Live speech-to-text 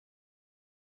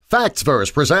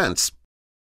Factsverse presents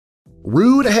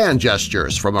Rude Hand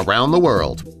Gestures from Around the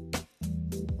World.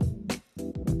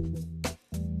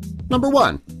 Number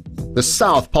 1. The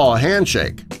Southpaw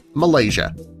Handshake,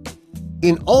 Malaysia.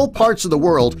 In all parts of the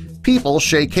world, people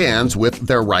shake hands with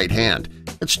their right hand.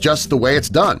 It's just the way it's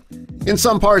done. In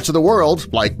some parts of the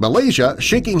world, like Malaysia,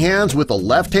 shaking hands with the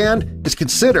left hand is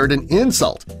considered an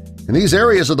insult. In these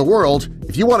areas of the world,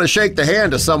 if you want to shake the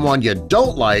hand of someone you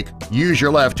don't like, use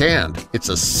your left hand. It's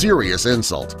a serious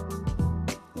insult.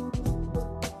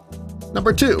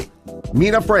 Number 2.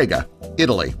 Mina frega,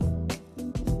 Italy.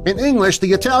 In English,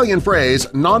 the Italian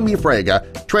phrase non mi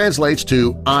frega translates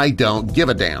to I don't give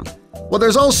a damn. Well,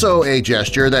 there's also a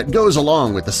gesture that goes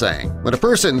along with the saying. When a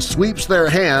person sweeps their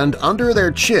hand under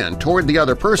their chin toward the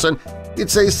other person,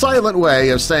 it's a silent way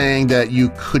of saying that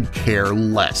you could care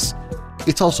less.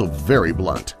 It's also very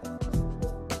blunt.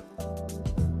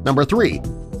 Number 3.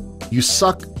 You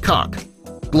suck cock,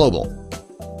 global.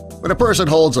 When a person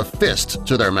holds a fist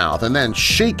to their mouth and then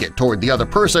shake it toward the other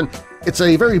person, it's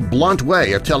a very blunt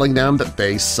way of telling them that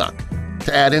they suck.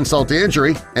 To add insult to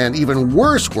injury, an even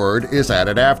worse word is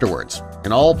added afterwards.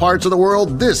 In all parts of the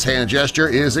world, this hand gesture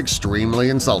is extremely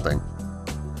insulting.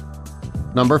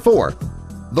 Number 4.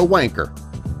 The wanker,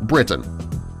 Britain.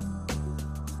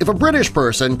 If a British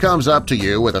person comes up to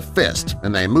you with a fist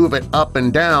and they move it up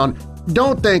and down,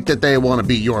 don't think that they want to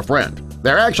be your friend.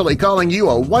 They're actually calling you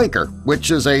a wanker,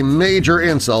 which is a major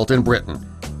insult in Britain.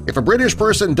 If a British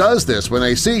person does this when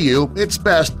they see you, it's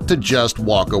best to just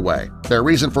walk away. Their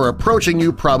reason for approaching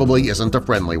you probably isn't a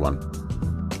friendly one.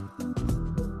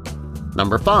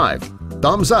 Number 5.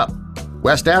 Thumbs up,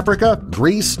 West Africa,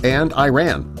 Greece, and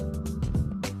Iran.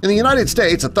 In the United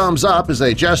States, a thumbs up is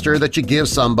a gesture that you give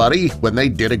somebody when they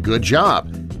did a good job.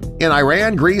 In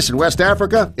Iran, Greece, and West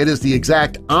Africa, it is the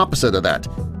exact opposite of that.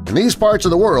 In these parts of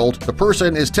the world, the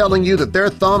person is telling you that their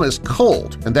thumb is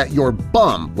cold and that your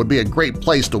bum would be a great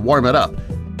place to warm it up.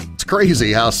 It's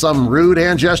crazy how some rude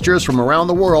hand gestures from around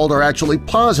the world are actually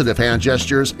positive hand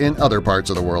gestures in other parts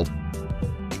of the world.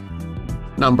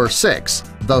 Number 6.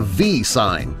 The V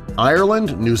sign,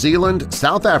 Ireland, New Zealand,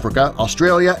 South Africa,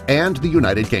 Australia, and the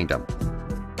United Kingdom.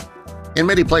 In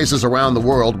many places around the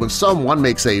world, when someone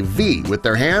makes a V with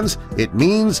their hands, it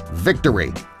means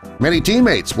victory. Many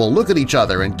teammates will look at each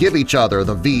other and give each other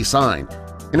the V sign.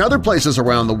 In other places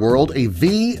around the world, a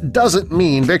V doesn't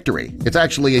mean victory. It's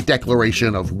actually a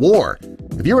declaration of war.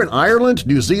 If you're in Ireland,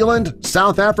 New Zealand,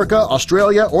 South Africa,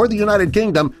 Australia, or the United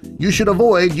Kingdom, you should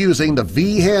avoid using the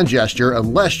V hand gesture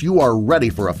unless you are ready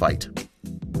for a fight.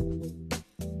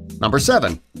 Number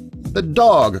 7. The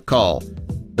dog call,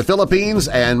 the Philippines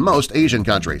and most Asian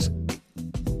countries.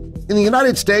 In the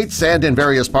United States and in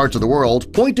various parts of the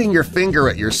world, pointing your finger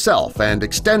at yourself and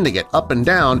extending it up and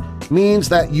down means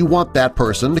that you want that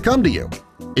person to come to you.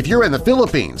 If you're in the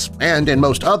Philippines and in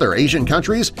most other Asian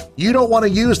countries, you don't want to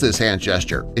use this hand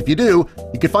gesture. If you do,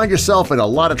 you could find yourself in a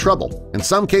lot of trouble. In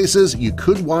some cases, you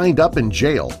could wind up in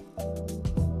jail.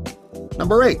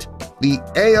 Number 8. The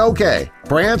AOK,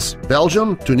 France,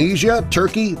 Belgium, Tunisia,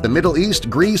 Turkey, the Middle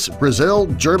East, Greece, Brazil,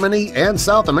 Germany, and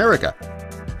South America.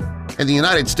 In the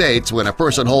United States, when a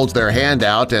person holds their hand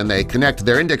out and they connect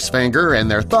their index finger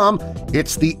and their thumb,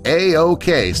 it's the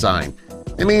AOK sign.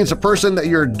 It means a person that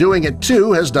you're doing it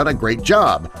to has done a great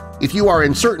job. If you are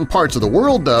in certain parts of the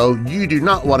world, though, you do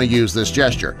not want to use this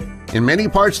gesture. In many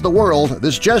parts of the world,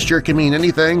 this gesture can mean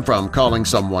anything from calling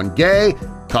someone gay,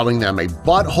 calling them a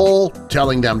butthole,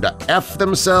 telling them to F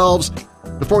themselves.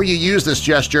 Before you use this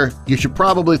gesture, you should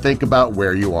probably think about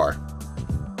where you are.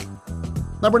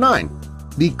 Number 9.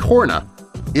 The corna,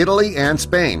 Italy and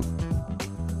Spain.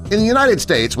 In the United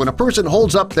States, when a person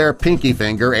holds up their pinky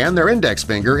finger and their index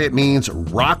finger, it means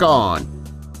rock on.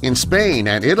 In Spain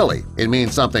and Italy, it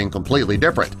means something completely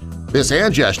different. This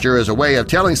hand gesture is a way of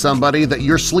telling somebody that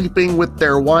you're sleeping with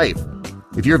their wife.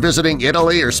 If you're visiting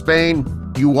Italy or Spain,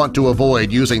 you want to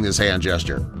avoid using this hand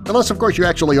gesture. Unless, of course, you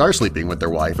actually are sleeping with their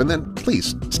wife, and then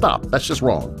please stop. That's just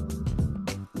wrong.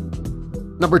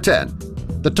 Number 10.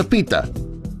 The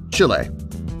tapita, Chile.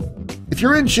 If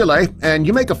you're in Chile and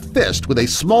you make a fist with a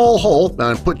small hole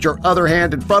and put your other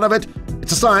hand in front of it,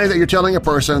 it's a sign that you're telling a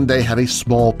person they have a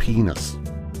small penis.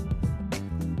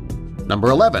 Number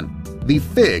 11. The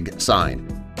fig sign,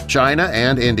 China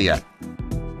and India.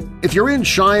 If you're in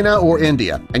China or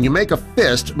India and you make a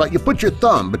fist but you put your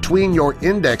thumb between your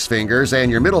index fingers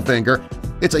and your middle finger,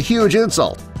 it's a huge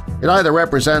insult. It either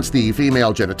represents the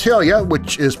female genitalia,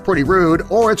 which is pretty rude,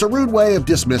 or it's a rude way of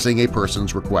dismissing a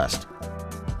person's request.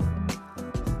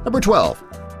 Number 12.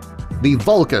 The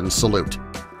Vulcan salute.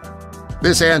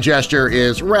 This hand gesture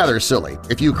is rather silly.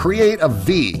 If you create a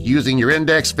V using your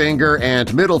index finger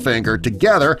and middle finger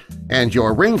together and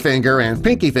your ring finger and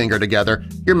pinky finger together,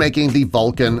 you're making the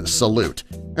Vulcan salute.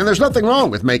 And there's nothing wrong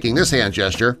with making this hand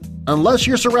gesture, unless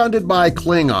you're surrounded by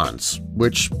Klingons,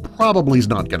 which probably is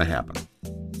not going to happen.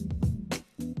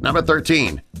 Number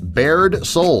 13. Bared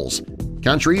soles.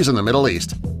 Countries in the Middle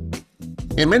East.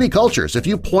 In many cultures, if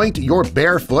you point your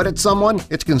bare foot at someone,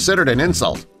 it's considered an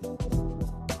insult.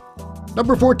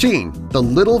 Number 14. The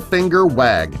little finger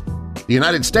wag. The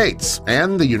United States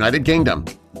and the United Kingdom.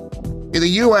 In the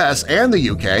US and the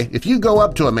UK, if you go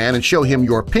up to a man and show him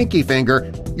your pinky finger,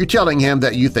 you're telling him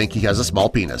that you think he has a small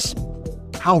penis.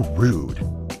 How rude.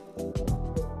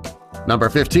 Number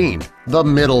 15. The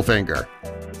middle finger.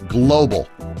 Global.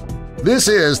 This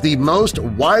is the most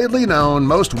widely known,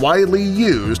 most widely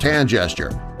used hand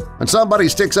gesture. When somebody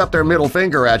sticks up their middle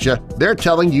finger at you, they're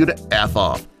telling you to F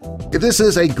off. If this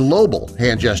is a global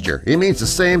hand gesture, it means the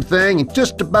same thing in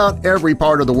just about every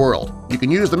part of the world. You can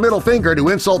use the middle finger to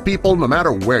insult people no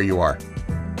matter where you are.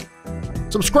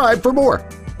 Subscribe for more!